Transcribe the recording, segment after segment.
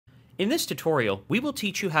In this tutorial, we will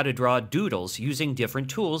teach you how to draw doodles using different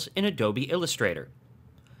tools in Adobe Illustrator.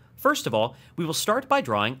 First of all, we will start by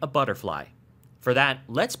drawing a butterfly. For that,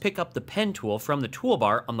 let's pick up the pen tool from the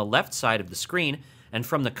toolbar on the left side of the screen, and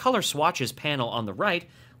from the color swatches panel on the right,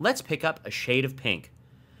 let's pick up a shade of pink.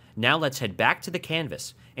 Now let's head back to the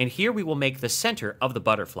canvas, and here we will make the center of the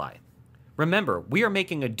butterfly. Remember, we are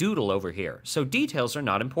making a doodle over here, so details are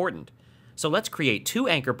not important. So let's create two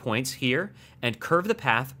anchor points here and curve the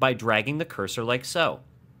path by dragging the cursor like so.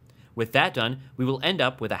 With that done, we will end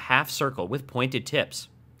up with a half circle with pointed tips.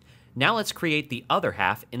 Now let's create the other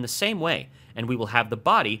half in the same way, and we will have the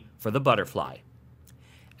body for the butterfly.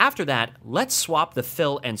 After that, let's swap the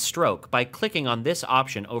fill and stroke by clicking on this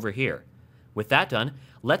option over here. With that done,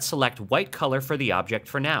 let's select white color for the object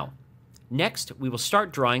for now. Next, we will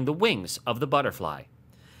start drawing the wings of the butterfly.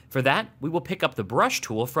 For that, we will pick up the brush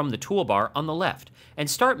tool from the toolbar on the left and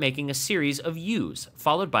start making a series of U's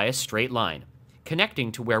followed by a straight line,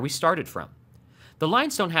 connecting to where we started from. The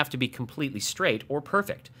lines don't have to be completely straight or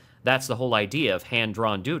perfect. That's the whole idea of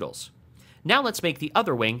hand-drawn doodles. Now let's make the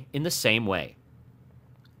other wing in the same way.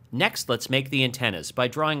 Next, let's make the antennas by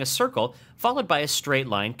drawing a circle followed by a straight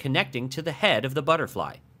line connecting to the head of the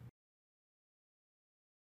butterfly.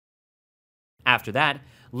 After that,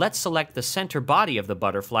 let's select the center body of the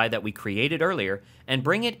butterfly that we created earlier and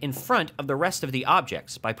bring it in front of the rest of the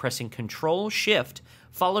objects by pressing Ctrl-Shift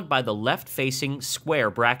followed by the left-facing square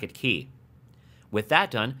bracket key. With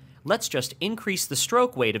that done, let's just increase the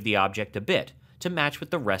stroke weight of the object a bit to match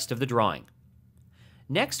with the rest of the drawing.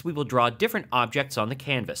 Next, we will draw different objects on the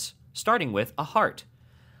canvas, starting with a heart.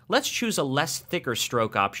 Let's choose a less thicker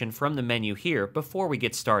stroke option from the menu here before we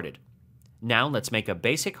get started. Now let's make a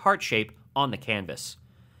basic heart shape on the canvas.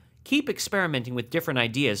 Keep experimenting with different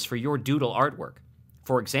ideas for your doodle artwork.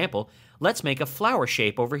 For example, let's make a flower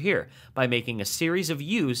shape over here by making a series of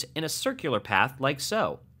U's in a circular path like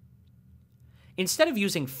so. Instead of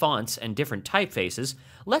using fonts and different typefaces,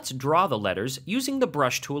 let's draw the letters using the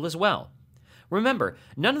brush tool as well. Remember,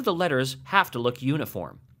 none of the letters have to look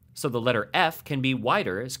uniform, so the letter F can be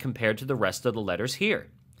wider as compared to the rest of the letters here.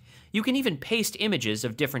 You can even paste images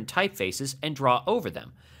of different typefaces and draw over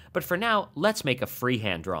them, but for now, let's make a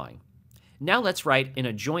freehand drawing. Now let's write in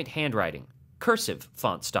a joint handwriting, cursive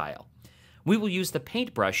font style. We will use the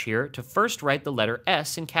paintbrush here to first write the letter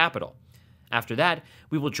S in capital. After that,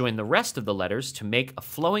 we will join the rest of the letters to make a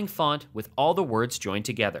flowing font with all the words joined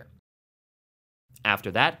together.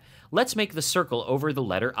 After that, let's make the circle over the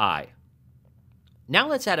letter I. Now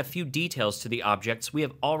let's add a few details to the objects we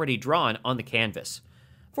have already drawn on the canvas.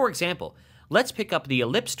 For example, let's pick up the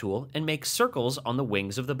ellipse tool and make circles on the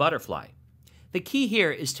wings of the butterfly. The key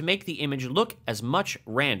here is to make the image look as much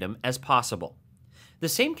random as possible. The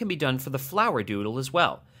same can be done for the flower doodle as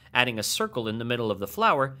well, adding a circle in the middle of the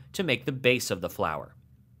flower to make the base of the flower.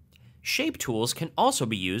 Shape tools can also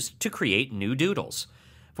be used to create new doodles.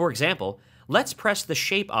 For example, let's press the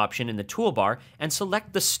Shape option in the toolbar and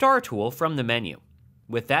select the Star tool from the menu.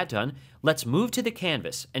 With that done, let's move to the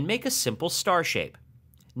canvas and make a simple star shape.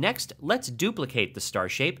 Next, let's duplicate the star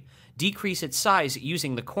shape, decrease its size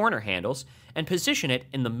using the corner handles, and position it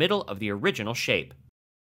in the middle of the original shape.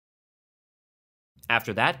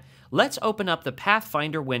 After that, let's open up the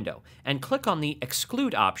Pathfinder window and click on the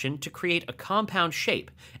Exclude option to create a compound shape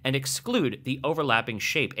and exclude the overlapping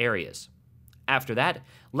shape areas. After that,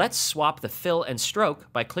 let's swap the fill and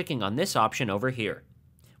stroke by clicking on this option over here.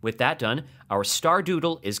 With that done, our star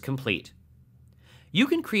doodle is complete. You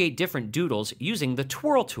can create different doodles using the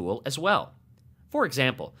twirl tool as well. For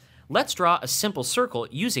example, let's draw a simple circle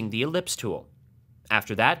using the ellipse tool.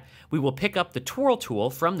 After that, we will pick up the twirl tool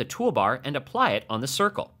from the toolbar and apply it on the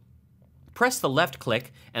circle. Press the left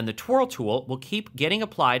click and the twirl tool will keep getting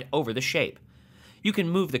applied over the shape. You can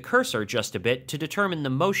move the cursor just a bit to determine the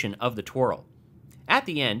motion of the twirl. At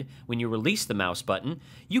the end, when you release the mouse button,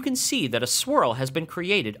 you can see that a swirl has been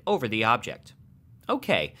created over the object.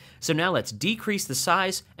 Okay, so now let's decrease the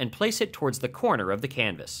size and place it towards the corner of the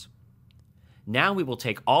canvas. Now we will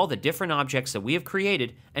take all the different objects that we have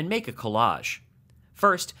created and make a collage.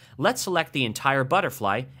 First, let's select the entire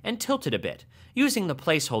butterfly and tilt it a bit, using the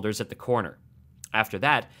placeholders at the corner. After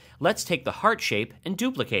that, let's take the heart shape and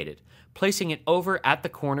duplicate it, placing it over at the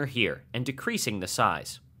corner here and decreasing the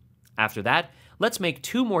size. After that, let's make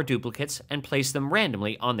two more duplicates and place them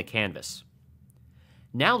randomly on the canvas.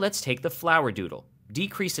 Now let's take the flower doodle,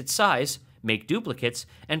 decrease its size, make duplicates,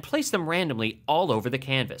 and place them randomly all over the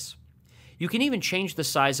canvas. You can even change the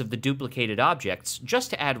size of the duplicated objects just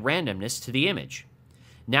to add randomness to the image.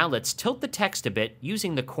 Now let's tilt the text a bit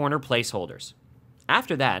using the corner placeholders.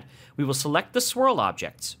 After that, we will select the swirl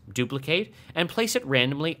objects, duplicate, and place it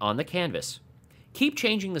randomly on the canvas. Keep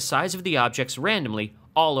changing the size of the objects randomly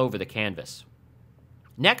all over the canvas.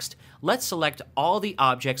 Next, let's select all the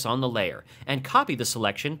objects on the layer and copy the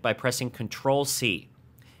selection by pressing Ctrl-C.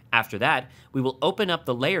 After that, we will open up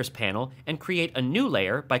the Layers panel and create a new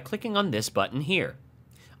layer by clicking on this button here.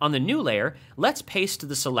 On the new layer, let's paste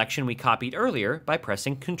the selection we copied earlier by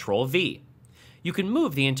pressing Ctrl-V. You can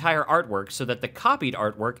move the entire artwork so that the copied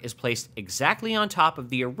artwork is placed exactly on top of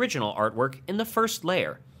the original artwork in the first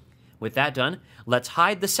layer. With that done, let's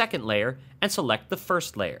hide the second layer and select the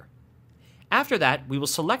first layer. After that, we will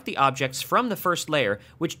select the objects from the first layer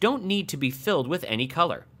which don't need to be filled with any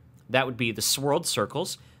color. That would be the swirled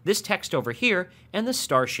circles, this text over here, and the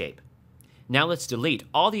star shape. Now let's delete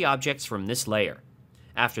all the objects from this layer.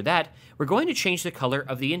 After that, we're going to change the color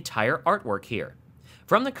of the entire artwork here.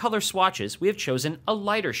 From the color swatches, we have chosen a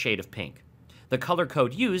lighter shade of pink. The color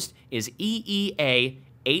code used is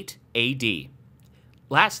EEA8AD.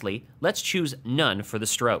 Lastly, let's choose None for the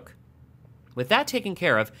stroke. With that taken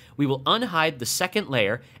care of, we will unhide the second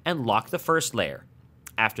layer and lock the first layer.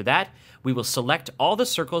 After that, we will select all the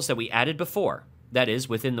circles that we added before, that is,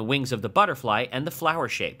 within the wings of the butterfly and the flower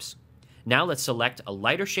shapes. Now let's select a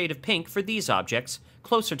lighter shade of pink for these objects,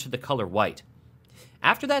 closer to the color white.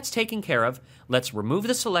 After that's taken care of, let's remove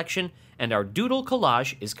the selection and our doodle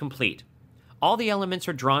collage is complete. All the elements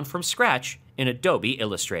are drawn from scratch in Adobe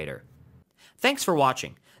Illustrator. Thanks for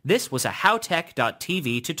watching. This was a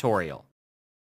HowTech.tv tutorial.